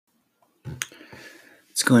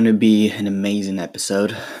It's going to be an amazing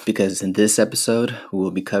episode because in this episode, we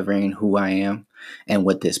will be covering who I am and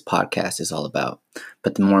what this podcast is all about.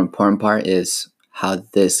 But the more important part is how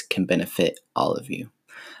this can benefit all of you.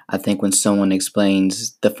 I think when someone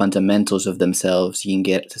explains the fundamentals of themselves, you can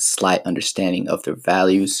get a slight understanding of their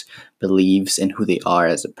values, beliefs, and who they are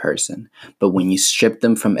as a person. But when you strip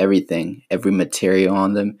them from everything, every material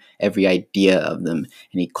on them, every idea of them,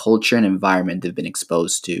 any culture and environment they've been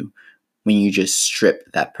exposed to, when you just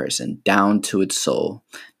strip that person down to its soul,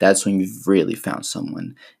 that's when you've really found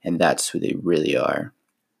someone, and that's who they really are.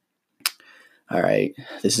 All right,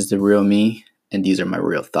 this is the real me, and these are my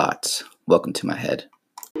real thoughts. Welcome to my head.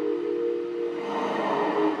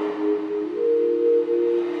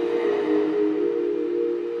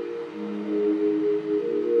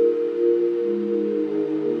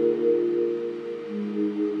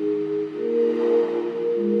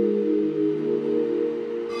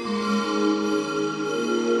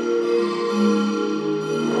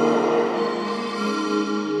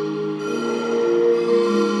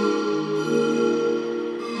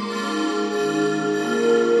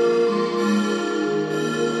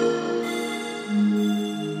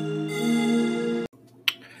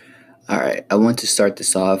 All right, I want to start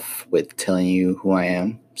this off with telling you who I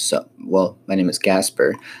am. My name is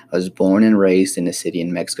Gasper. I was born and raised in a city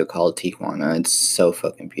in Mexico called Tijuana. It's so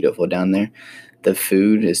fucking beautiful down there. The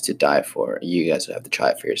food is to die for. You guys will have to try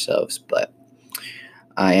it for yourselves. But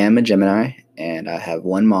I am a Gemini, and I have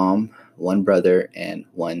one mom, one brother, and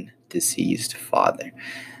one deceased father.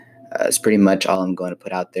 That's pretty much all I'm going to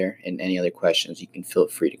put out there. And any other questions, you can feel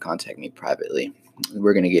free to contact me privately.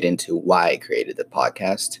 We're going to get into why I created the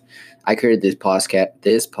podcast. I created this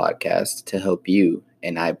podcast to help you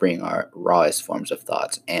and I bring our rawest forms of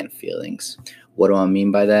thoughts and feelings. What do I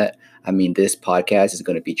mean by that? I mean, this podcast is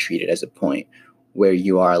going to be treated as a point where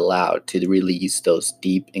you are allowed to release those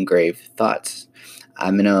deep engraved thoughts.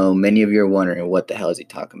 I know many of you are wondering, what the hell is he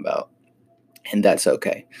talking about? And that's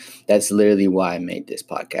okay. That's literally why I made this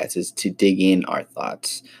podcast, is to dig in our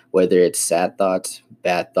thoughts, whether it's sad thoughts,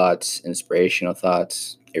 bad thoughts, inspirational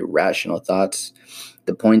thoughts, irrational thoughts.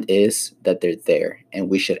 The point is that they're there and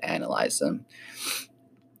we should analyze them.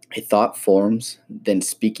 A thought forms, then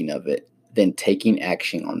speaking of it, then taking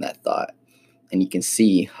action on that thought. And you can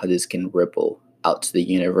see how this can ripple out to the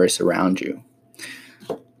universe around you.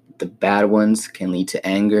 The bad ones can lead to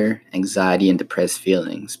anger, anxiety, and depressed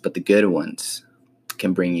feelings, but the good ones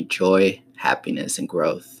can bring you joy, happiness, and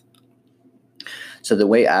growth. So the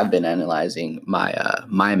way I've been analyzing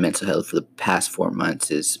my mental health for the past 4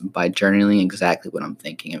 months is by journaling exactly what I'm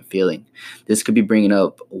thinking and feeling. This could be bringing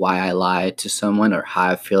up why I lied to someone or how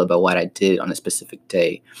I feel about what I did on a specific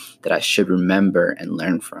day that I should remember and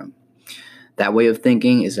learn from. That way of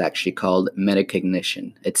thinking is actually called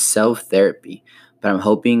metacognition. It's self-therapy, but I'm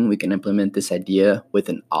hoping we can implement this idea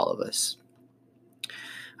within all of us.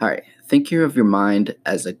 All right, think of your mind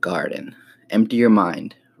as a garden. Empty your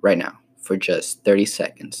mind right now for just 30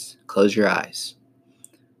 seconds. Close your eyes.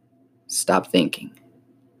 Stop thinking.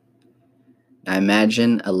 Now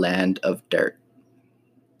imagine a land of dirt.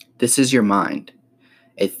 This is your mind.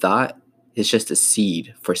 A thought is just a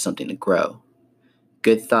seed for something to grow.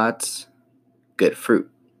 Good thoughts, good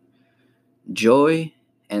fruit. Joy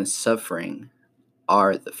and suffering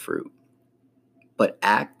are the fruit, but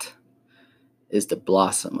act is the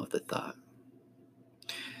blossom of the thought.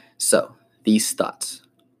 So, these thoughts.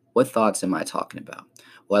 What thoughts am I talking about?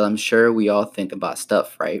 Well, I'm sure we all think about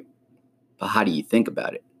stuff, right? But how do you think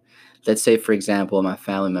about it? Let's say, for example, my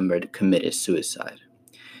family member committed suicide.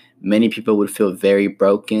 Many people would feel very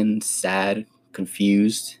broken, sad,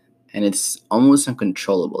 confused, and it's almost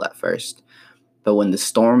uncontrollable at first. But when the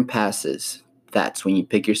storm passes, that's when you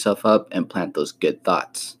pick yourself up and plant those good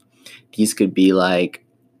thoughts. These could be like,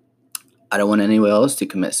 I don't want anyone else to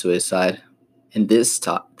commit suicide. And this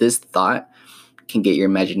thought can get your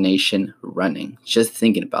imagination running. Just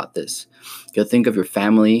thinking about this. You'll think of your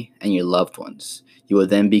family and your loved ones. You will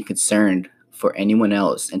then be concerned for anyone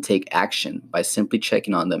else and take action by simply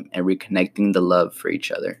checking on them and reconnecting the love for each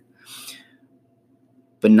other.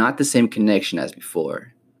 But not the same connection as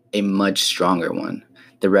before, a much stronger one.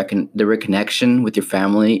 The reconnection with your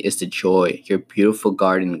family is the joy your beautiful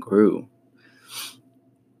garden grew.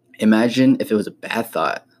 Imagine if it was a bad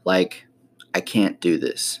thought, like, I can't do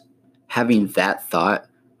this. Having that thought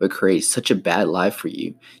would create such a bad life for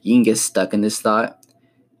you. You can get stuck in this thought,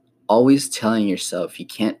 always telling yourself you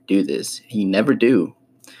can't do this, and you never do.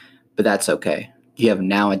 But that's okay. You have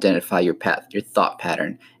now identified your thought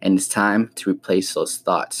pattern, and it's time to replace those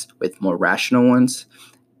thoughts with more rational ones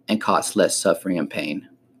and cause less suffering and pain.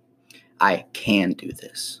 I can do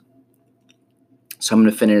this. So I'm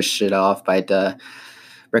going to finish it off by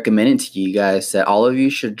recommending to you guys that all of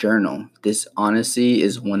you should journal. This honestly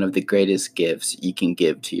is one of the greatest gifts you can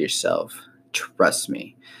give to yourself. Trust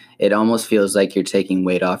me. It almost feels like you're taking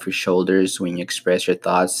weight off your shoulders when you express your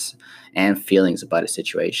thoughts and feelings about a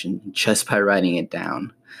situation just by writing it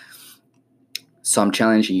down. So I'm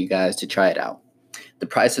challenging you guys to try it out. The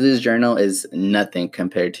price of this journal is nothing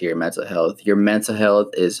compared to your mental health. Your mental health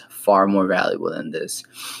is far more valuable than this.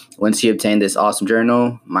 Once you obtain this awesome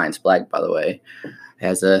journal, mine's black, by the way, it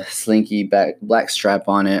has a slinky black strap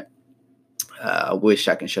on it. I wish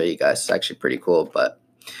I can show you guys. It's actually pretty cool. But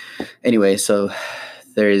anyway, so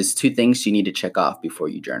there's 2 things you need to check off before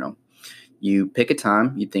you journal. You pick a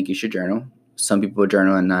time you think you should journal. Some people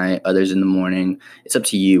journal at night, others in the morning. It's up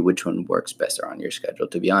to you which one works best around your schedule,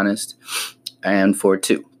 to be honest. And for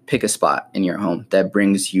 2, pick a spot in your home that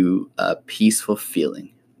brings you a peaceful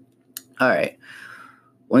feeling. All right.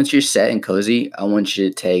 Once you're set and cozy, I want you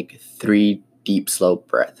to take 3 deep, slow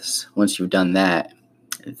breaths. Once you've done that,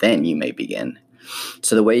 then you may begin.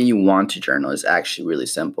 So the way you want to journal is actually really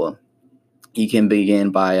simple. You can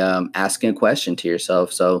begin by asking a question to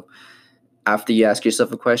yourself. So after you ask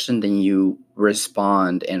yourself a question, then you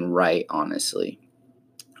respond and write honestly.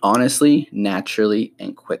 Honestly, naturally,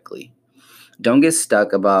 and quickly. Don't get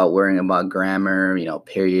stuck about worrying about grammar,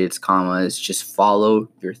 periods, commas. Just follow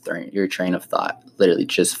your train of thought. Literally,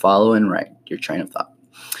 just follow and write your train of thought.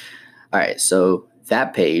 All right, so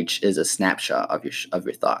that page is a snapshot of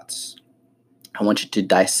your thoughts. I want you to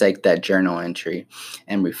dissect that journal entry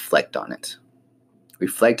and reflect on it.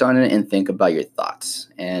 Reflect on it and think about your thoughts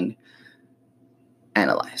and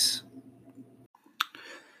analyze.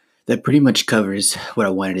 That pretty much covers what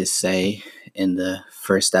I wanted to say in the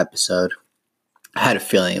first episode. I had a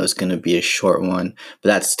feeling it was going to be a short one, but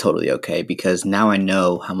that's totally okay because now I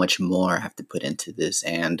know how much more I have to put into this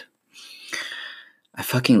and I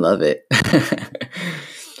fucking love it.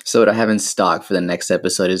 So what I have in stock for the next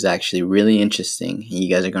episode is actually really interesting and you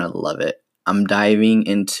guys are going to love it. I'm diving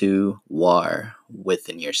into war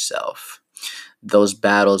within yourself. Those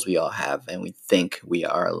battles we all have and we think we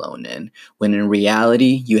are alone in, when in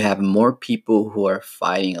reality, you have more people who are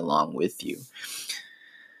fighting along with you.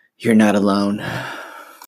 You're not alone.